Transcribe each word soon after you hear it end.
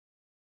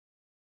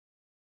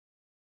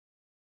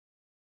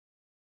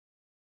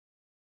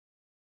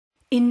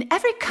In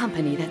every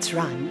company that's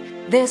run,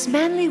 there's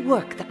manly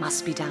work that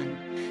must be done.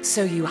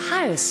 So you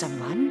hire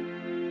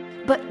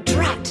someone, but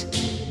drat,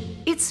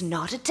 it's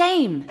not a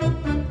dame.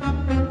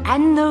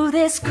 And though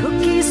there's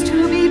cookies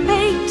to be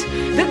baked,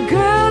 the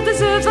girl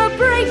deserves a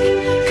break.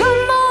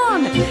 Come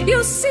on,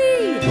 you'll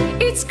see,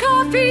 it's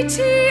coffee,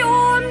 tea,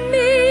 or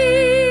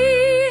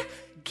me.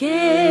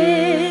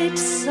 Get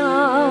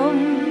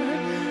some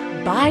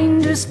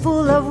binders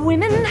full of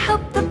women,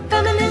 help the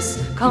feminists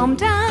calm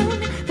down.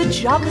 The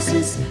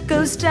joblessness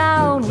goes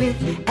down with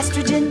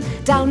estrogen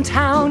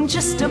downtown.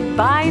 Just a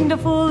binder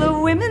full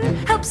of women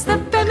helps the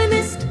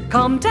feminist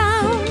calm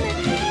down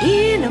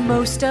in a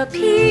most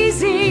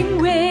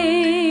appeasing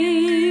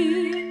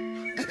way.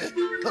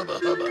 Hubba,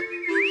 hubba.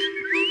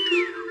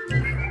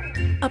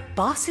 A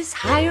boss is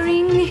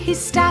hiring his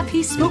staff.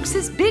 He smokes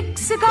his big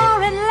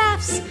cigar and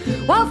laughs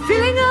while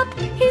filling up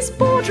his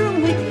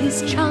boardroom with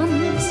his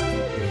chums.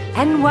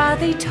 And while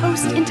they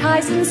toast in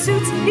ties and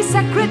suits, his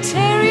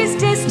secretary's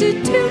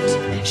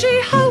destitute.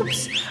 She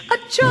hopes a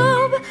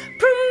job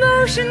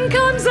promotion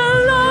comes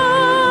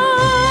along.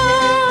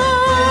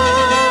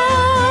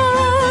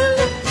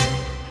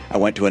 I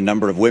went to a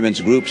number of women's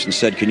groups and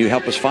said, can you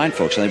help us find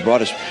folks? And they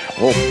brought us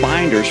whole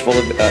binders full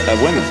of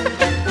women.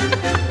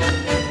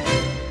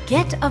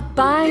 Get a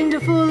binder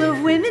full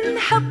of women,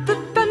 help the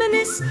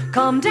feminists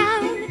calm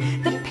down.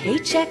 The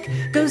paycheck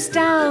goes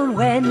down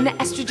when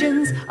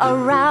estrogen's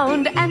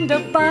around. And a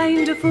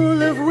binder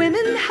full of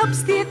women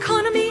helps the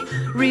economy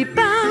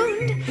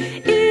rebound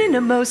in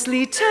a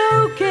mostly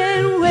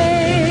token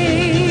way.